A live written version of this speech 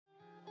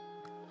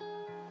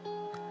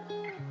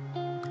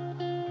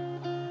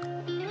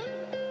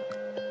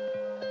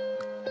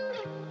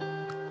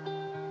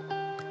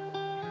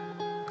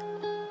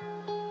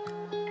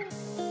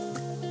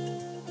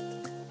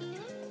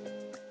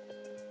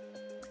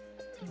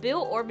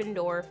Bill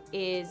Oberndorf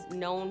is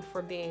known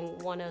for being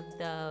one of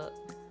the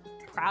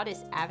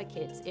proudest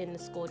advocates in the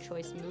school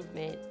choice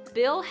movement.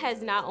 Bill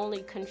has not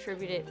only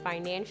contributed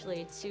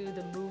financially to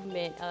the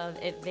movement of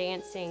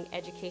advancing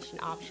education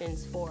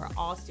options for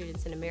all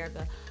students in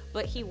America,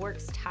 but he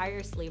works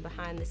tirelessly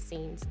behind the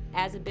scenes.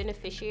 As a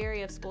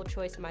beneficiary of school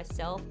choice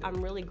myself,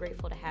 I'm really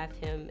grateful to have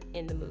him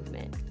in the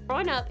movement.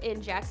 Growing up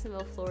in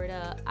Jacksonville,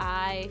 Florida,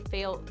 I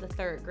failed the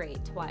 3rd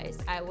grade twice.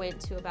 I went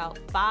to about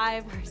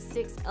 5 or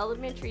 6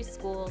 elementary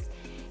schools,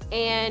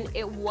 and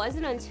it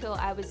wasn't until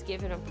I was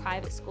given a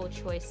private school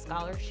choice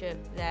scholarship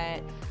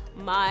that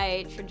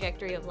my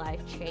trajectory of life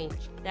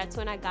changed. That's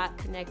when I got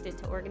connected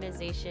to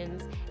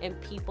organizations and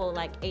people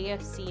like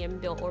AFC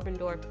and Bill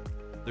Oberndorf.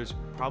 There's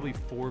probably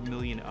 4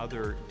 million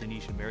other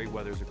Denisha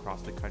Merriweathers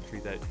across the country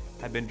that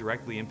have been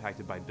directly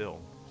impacted by Bill.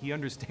 He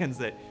understands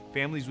that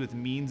families with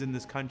means in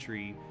this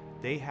country,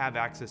 they have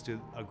access to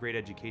a great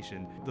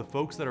education. The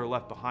folks that are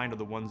left behind are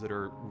the ones that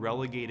are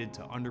relegated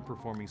to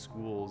underperforming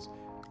schools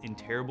in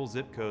terrible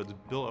zip codes.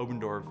 Bill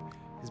Oberndorf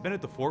has been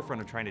at the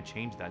forefront of trying to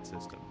change that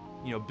system.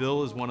 You know,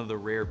 Bill is one of the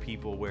rare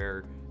people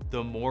where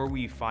the more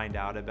we find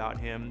out about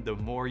him, the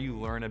more you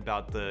learn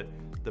about the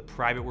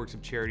private works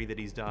of charity that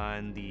he's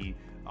done,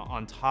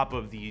 on top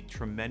of the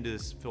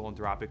tremendous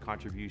philanthropic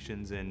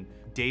contributions and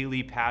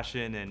daily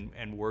passion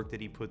and work that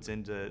he puts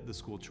into the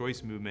school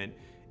choice movement.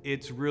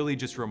 It's really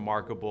just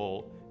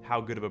remarkable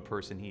how good of a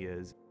person he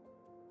is.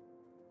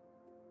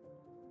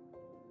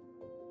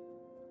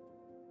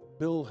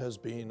 Bill has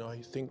been,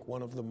 I think,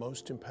 one of the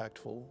most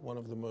impactful, one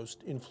of the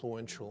most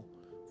influential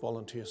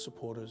volunteer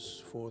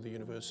supporters for the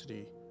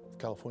University of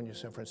California,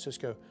 San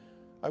Francisco,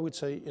 I would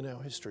say in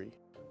our history.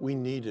 We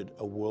needed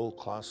a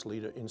world-class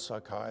leader in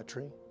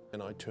psychiatry,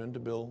 and I turned to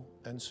Bill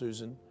and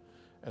Susan,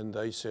 and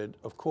they said,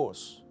 of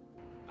course.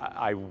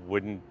 I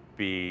wouldn't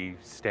be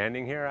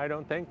standing here, I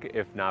don't think,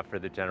 if not for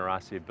the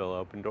generosity of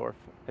Bill Oberndorf.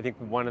 I think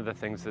one of the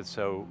things that's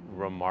so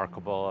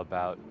remarkable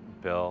about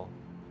Bill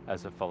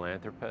as a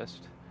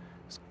philanthropist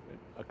is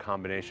a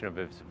combination of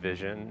his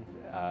vision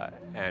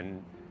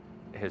and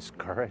his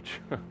courage.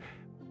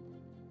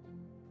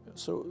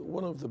 So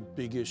one of the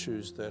big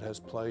issues that has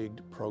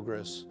plagued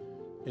progress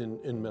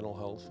in mental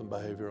health and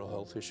behavioral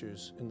health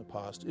issues in the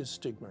past is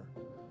stigma.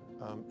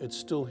 It's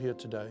still here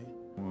today.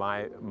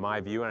 My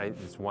view, and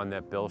it's one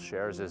that Bill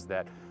shares, is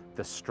that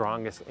the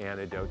strongest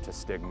antidote to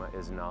stigma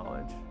is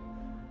knowledge.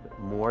 The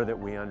more that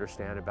we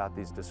understand about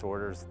these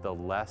disorders, the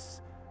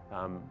less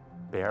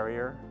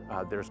barrier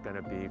there's going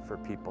to be for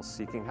people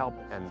seeking help,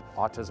 and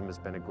autism has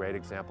been a great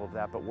example of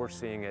that, but we're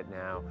seeing it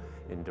now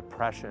in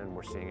depression,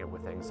 we're seeing it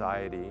with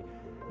anxiety.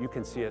 You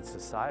can see it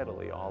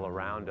societally all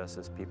around us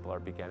as people are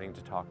beginning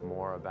to talk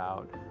more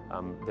about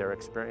their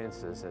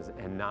experiences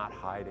and not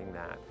hiding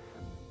that.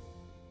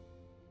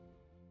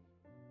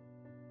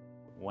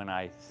 When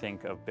I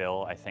think of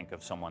Bill, I think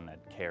of someone that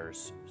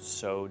cares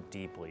so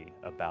deeply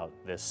about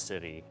this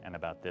city and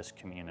about this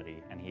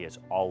community, and he is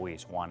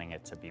always wanting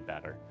it to be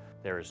better.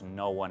 There is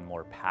no one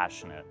more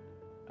passionate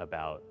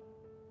about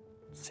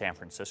San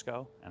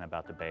Francisco and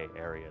about the Bay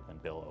Area than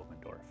Bill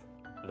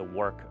Oberndorf. The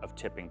work of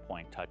Tipping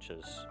Point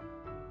touches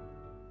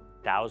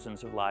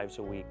thousands of lives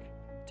a week,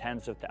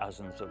 tens of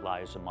thousands of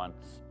lives a month,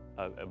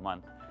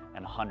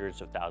 and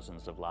hundreds of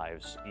thousands of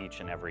lives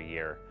each and every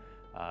year.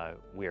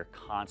 We are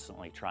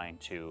constantly trying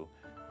to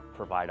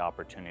provide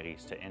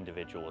opportunities to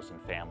individuals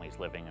and families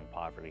living in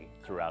poverty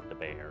throughout the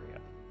Bay Area.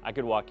 I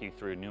could walk you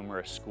through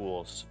numerous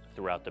schools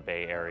throughout the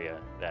Bay Area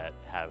that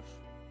have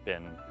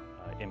been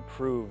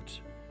improved,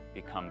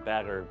 become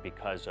better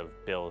because of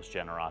Bill's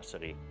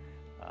generosity.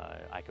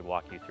 I could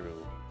walk you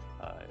through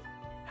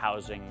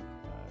housing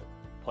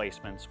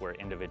placements where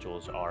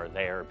individuals are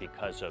there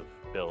because of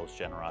Bill's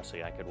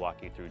generosity. I could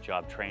walk you through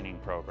job training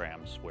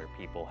programs where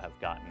people have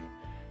gotten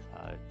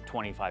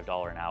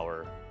 $25 an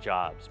hour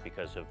jobs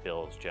because of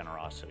Bill's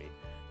generosity.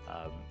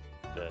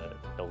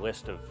 The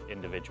list of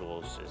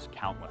individuals is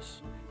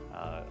countless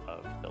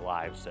of the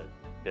lives that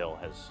Bill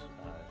has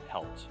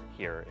helped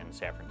here in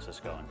San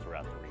Francisco and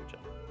throughout the region.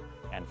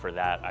 And for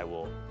that, I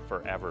will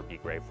forever be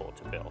grateful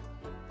to Bill.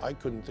 I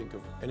couldn't think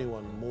of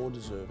anyone more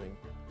deserving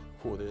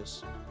for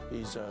this.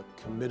 He's a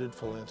committed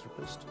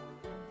philanthropist,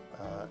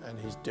 and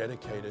he's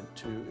dedicated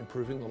to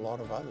improving the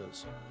lot of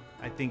others.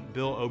 I think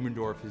Bill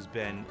Oberndorf has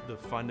been the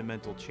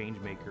fundamental change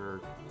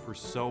maker for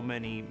so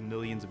many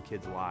millions of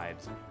kids'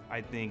 lives.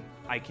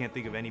 I can't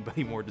think of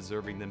anybody more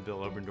deserving than Bill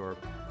Oberndorf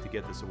to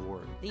get this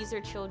award. These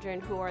are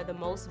children who are the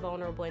most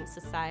vulnerable in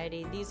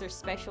society. These are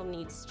special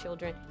needs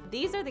children.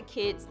 These are the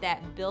kids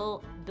that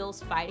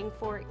Bill's fighting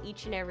for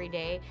each and every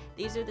day.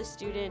 These are the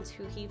students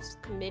who he's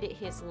committed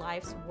his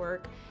life's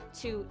work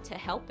to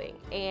helping.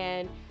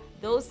 And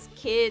those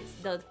kids,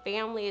 the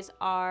families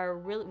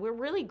we're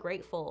really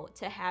grateful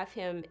to have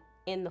him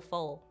in the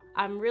fold.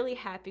 I'm really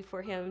happy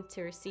for him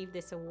to receive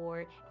this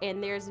award,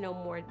 and there's no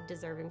more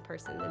deserving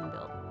person than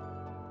Bill.